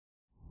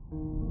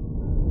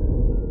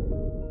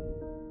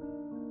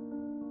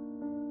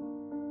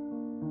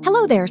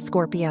Hello there,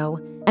 Scorpio,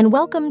 and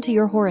welcome to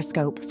your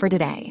horoscope for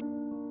today,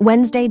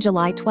 Wednesday,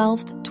 July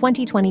 12th,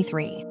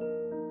 2023.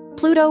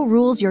 Pluto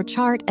rules your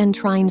chart and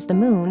trines the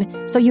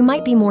moon, so you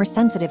might be more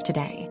sensitive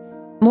today.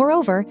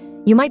 Moreover,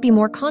 you might be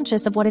more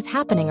conscious of what is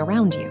happening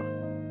around you.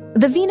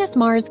 The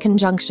Venus-Mars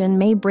conjunction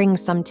may bring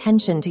some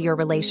tension to your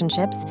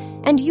relationships,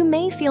 and you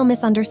may feel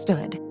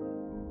misunderstood.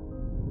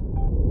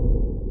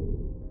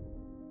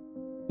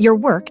 Your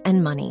work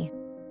and money.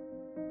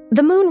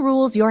 The moon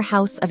rules your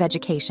house of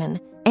education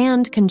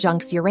and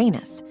conjuncts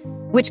Uranus,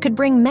 which could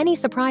bring many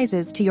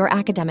surprises to your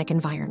academic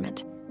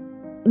environment.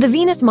 The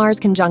Venus-Mars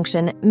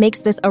conjunction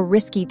makes this a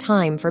risky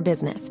time for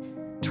business.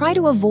 Try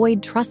to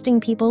avoid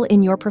trusting people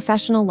in your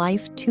professional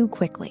life too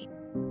quickly.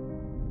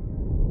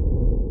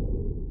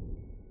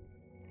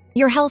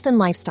 Your health and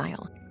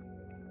lifestyle.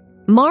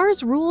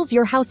 Mars rules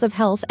your house of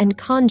health and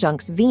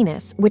conjuncts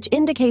Venus, which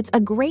indicates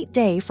a great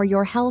day for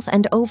your health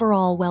and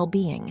overall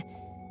well-being.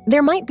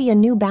 There might be a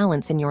new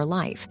balance in your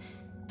life.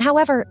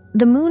 However,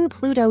 the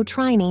Moon-Pluto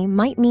trine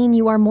might mean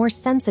you are more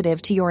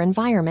sensitive to your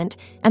environment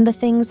and the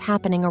things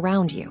happening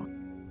around you.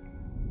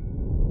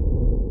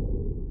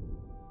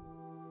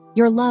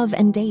 Your love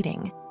and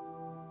dating.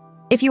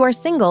 If you are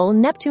single,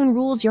 Neptune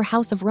rules your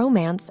house of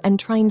romance and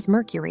trines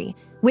Mercury,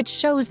 which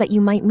shows that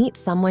you might meet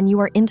someone you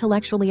are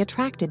intellectually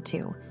attracted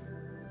to.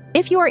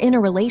 If you are in a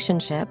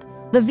relationship,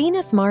 the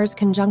Venus-Mars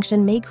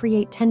conjunction may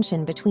create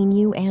tension between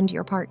you and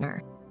your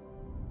partner.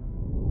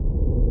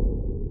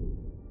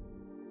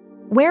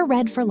 Wear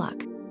red for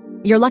luck.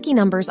 Your lucky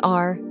numbers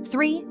are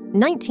 3,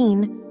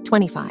 19,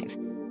 25,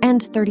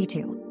 and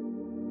 32.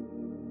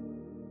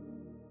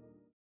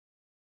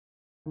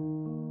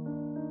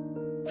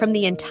 From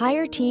the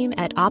entire team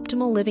at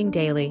Optimal Living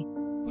Daily,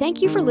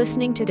 thank you for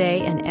listening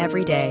today and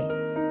every day.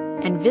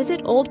 And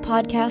visit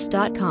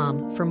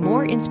oldpodcast.com for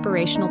more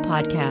inspirational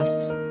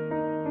podcasts.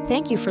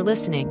 Thank you for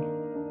listening.